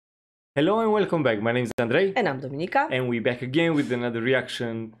Hello and welcome back. My name is Andrei, And I'm Dominika. and we're back again with another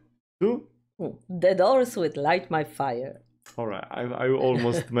reaction to. The Doors with Light My Fire. All right, I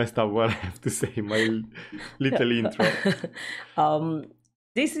almost messed up what I have to say. My little intro.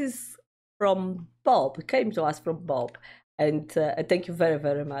 This is from Bob. It came to us from Bob, and thank you very,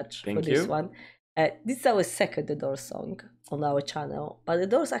 very much Thank for this you. one. This is our second The Doors song on our channel, but The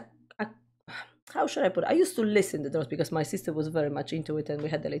Doors are how should I put it? I used to listen to The Doors because my sister was very much into it, and we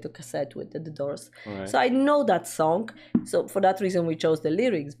had a little cassette with the Doors. All right. So I know that song. So for that reason, we chose the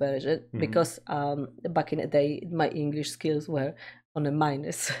lyrics version because back in the day, my English skills were on a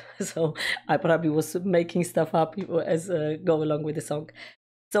minus. So I probably was making stuff up as go along with the song.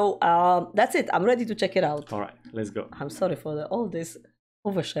 So that's it. I'm ready to check it out. All right, let's go. I'm sorry for all this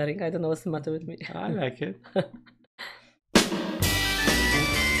oversharing. I don't know what's the matter with me. I like it.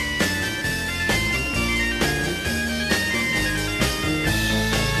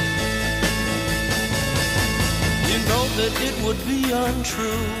 You know that it would be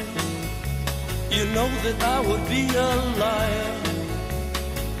untrue. You know that I would be a liar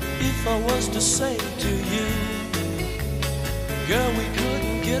if I was to say to you, girl, we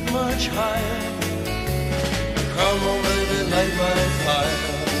couldn't get much higher. Come on, baby, light my fire.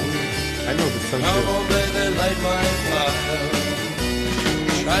 I know the song. Come on, baby, light my fire.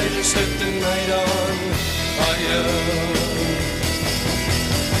 Try to set the night on fire.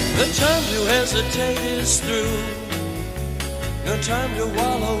 The time to hesitate is through. No time to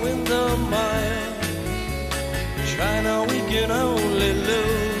wallow in the mire. Try now, we can only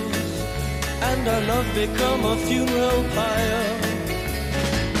lose, and our love become a funeral pyre.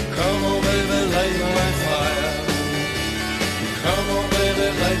 Come on, baby, light my fire. Come on, baby,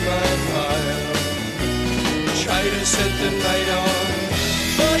 light my fire. Try to set the night on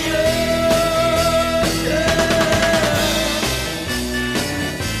fire.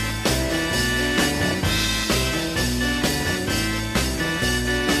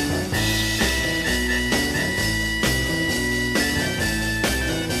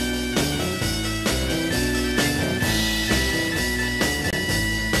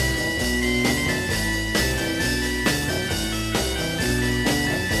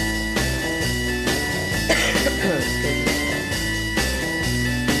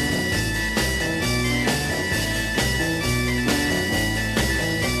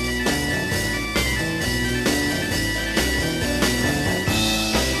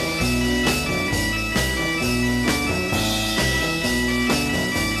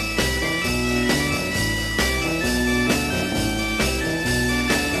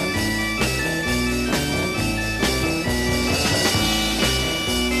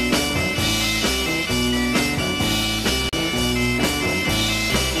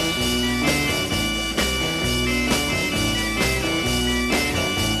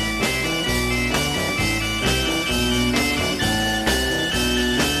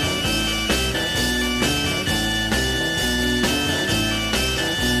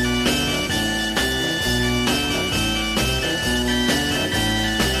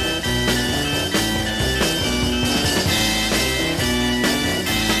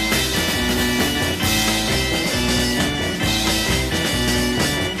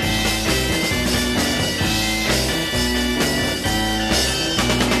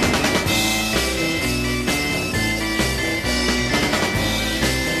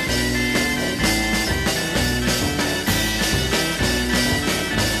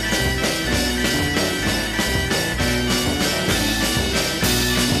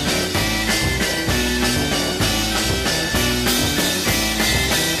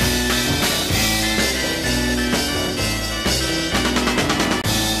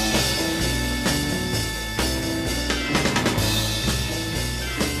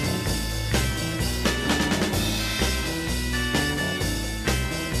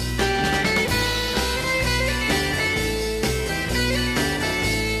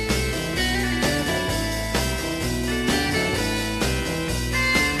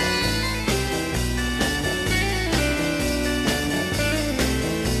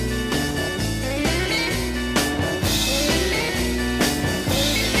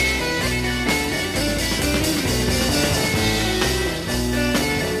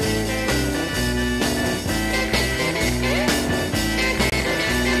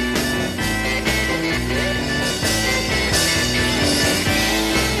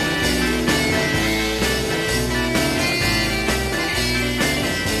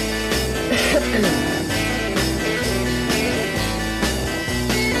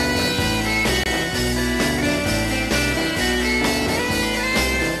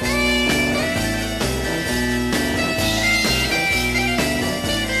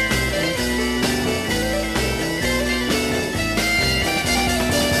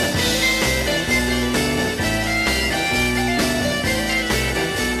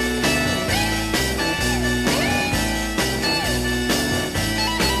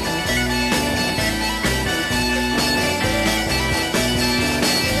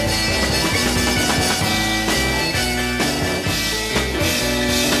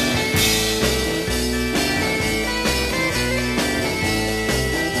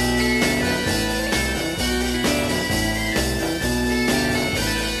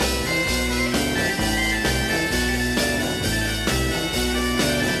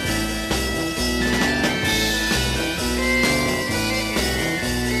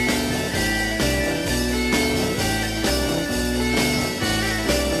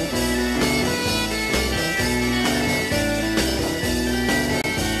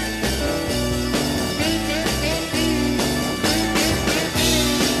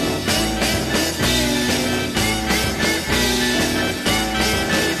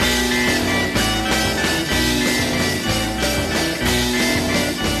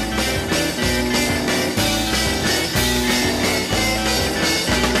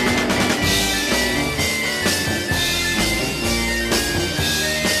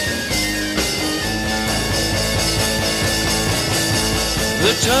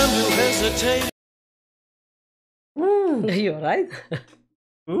 time to hesitate. You're right.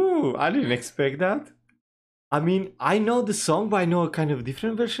 Ooh, I didn't expect that. I mean, I know the song, but I know a kind of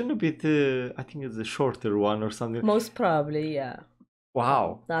different version, a bit, I think it's a shorter one or something. Most probably, yeah.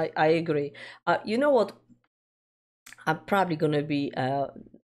 Wow. I agree. You know what? I'm probably gonna be.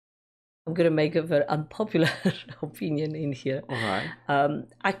 I'm gonna make a very unpopular opinion in here. All right.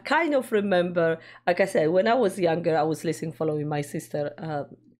 I kind of remember, like I said, when I was younger, I was listening, following my sister.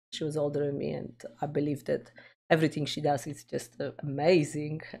 She was older than me, and I believe that everything she does is just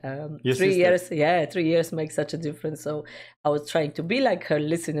amazing. Your 3 sister? years, yeah, 3 years makes such a difference. So I was trying to be like her,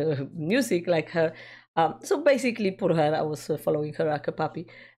 listen to her music like her. So basically, for her, I was following her like a puppy,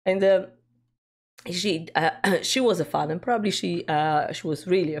 and she was a fan, and probably she was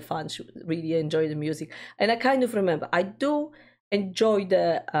really a fan. She really enjoyed the music, and I kind of remember I do enjoy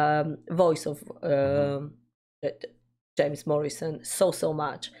the voice of James Morrison so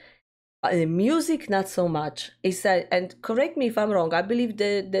much. The music, not so much. Is and correct me if I'm wrong. I believe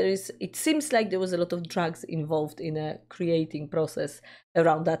that there is. It seems like there was a lot of drugs involved in a creating process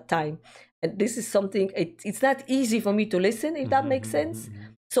around that time, and this is something. It's not easy for me to listen, if that makes sense.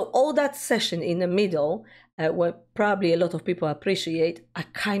 So all that session in the middle, where probably a lot of people appreciate, I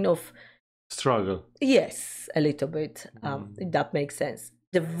kind of Struggle. yes, a little bit. If that makes sense.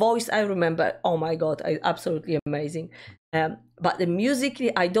 The voice, I remember. Oh my God, absolutely amazing. But the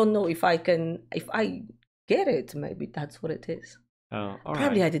musically, I don't know if I get it. Maybe that's what it is. All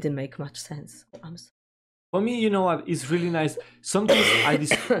Probably right. I didn't make much sense. I'm sorry. For me, you know what? It's really nice. Sometimes we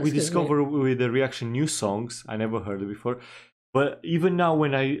Excuse me. discover with the reaction new songs I never heard it before. But even now,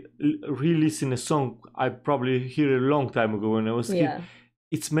 when I re-listen a song I probably hear a long time ago when I was a kid, Yeah.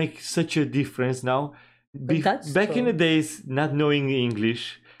 it makes such a difference now. That's Back in true. the days, not knowing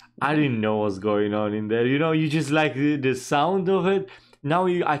English, I didn't know what's going on in there. You know, you just like the sound of it. Now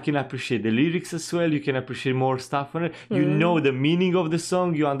I can appreciate the lyrics as well. You can appreciate more stuff on it. You know the meaning of the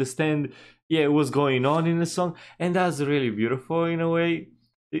song. You understand, yeah, what's going on in the song, and that's really beautiful in a way.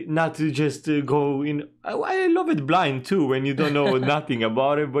 Not to just go in. I love it blind too when you don't know nothing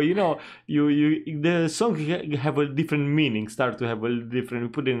about it. But you know, the song have a different meaning. Start to have a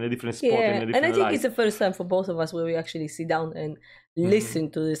different, put it in a different spot in Yeah, a and I different think light. it's the first time for both of us where we actually sit down and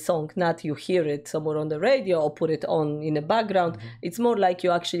listen to the song. Not you hear it somewhere on the radio or put it on in the background. It's more like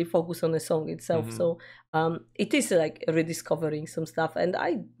you actually focus on the song itself. So it is like rediscovering some stuff, and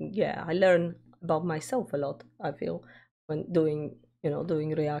I learn about myself a lot. I feel when doing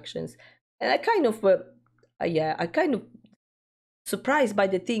reactions, and I kind of I kind of surprised by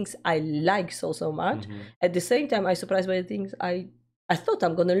the things I like so much. At the same time, I surprised by the things I thought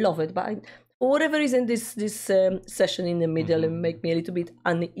I'm gonna love it, but for whatever reason, this session in the middle make me a little bit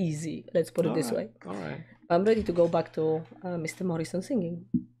uneasy. Let's put it this way. All right. I'm ready to go back to Mr. Morrison singing.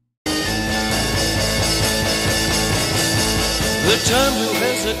 The time to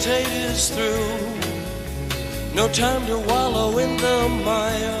hesitate is through. No time to wallow in the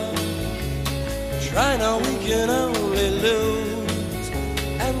mire. Try now, we can only lose,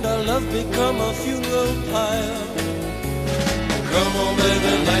 and our love become a funeral pyre. Come on,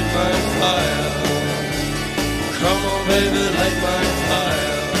 baby, light my fire. Come on, baby, light my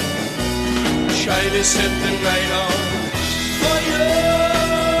fire. Try to set the night on fire.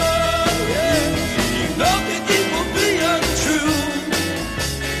 Yeah. You know that it will be untrue.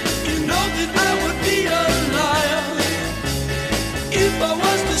 You know that I would be a liar if I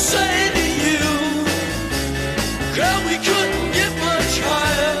was to say to you, girl, we couldn't get much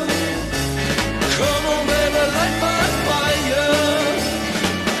higher. Come on, baby, light my fire.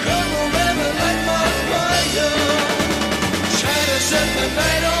 Come on, baby, light my fire. Try to set the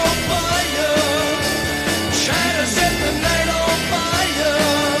night on fire. Try to set the night on fire.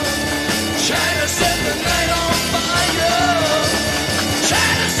 Try to set the night on fire. Try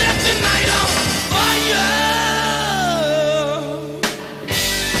to set the night on fire.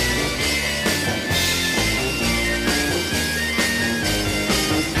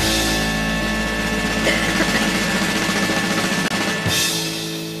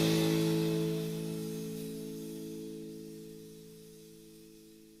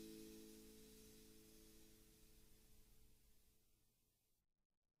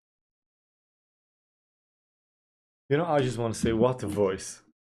 You know, I just want to say, what a voice!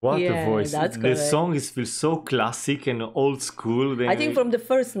 What a Yeah, voice! that's The correct. song feels so classic and old school. I think from the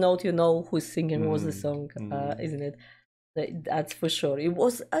first note, you know who's singing was the song, isn't it? That's for sure. It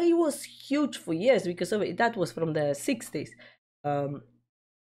was huge for years because of it. That was from the 60s.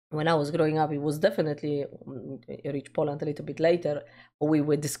 When I was growing up, it was definitely reached Poland a little bit later. We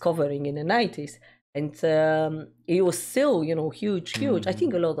were discovering in the 90s. And it was still, huge. I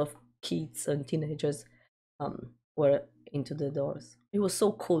think a lot of kids and teenagers were into the Doors. It was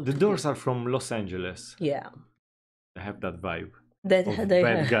so cool. The Doors are from Los Angeles. Yeah. They have that vibe. They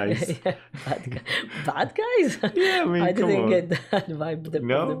bad guys. Yeah, bad guys? Yeah, I mean, I come didn't on. get that vibe of the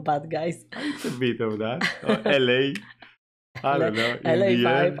No? bad guys. It's a bit of that. Or LA. I don't know. LA in the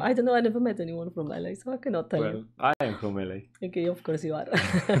vibe. end. I don't know. I never met anyone from LA, so I cannot tell you. Well, I am from LA. Okay, of course you are.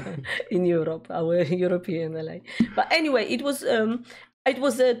 In Europe, our European LA. But anyway, it was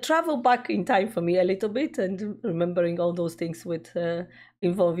a travel back in time for me a little bit, and remembering all those things with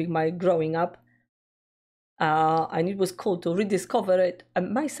involving my growing up. And it was cool to rediscover it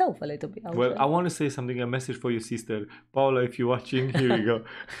myself a little bit. Well, I want to say something, a message for your sister. Paola, if you're watching, here you go.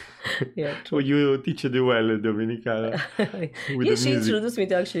 Yeah, So you teach the well, Dominicana. With yeah, the she music. introduced me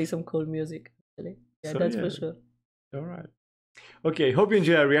to actually some cool music. Actually, yeah, So, that's yeah. for sure. All right. Okay, hope you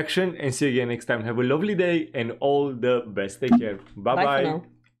enjoy our reaction and see you again next time. Have a lovely day and all the best. Take care. Bye for Bye-bye. now.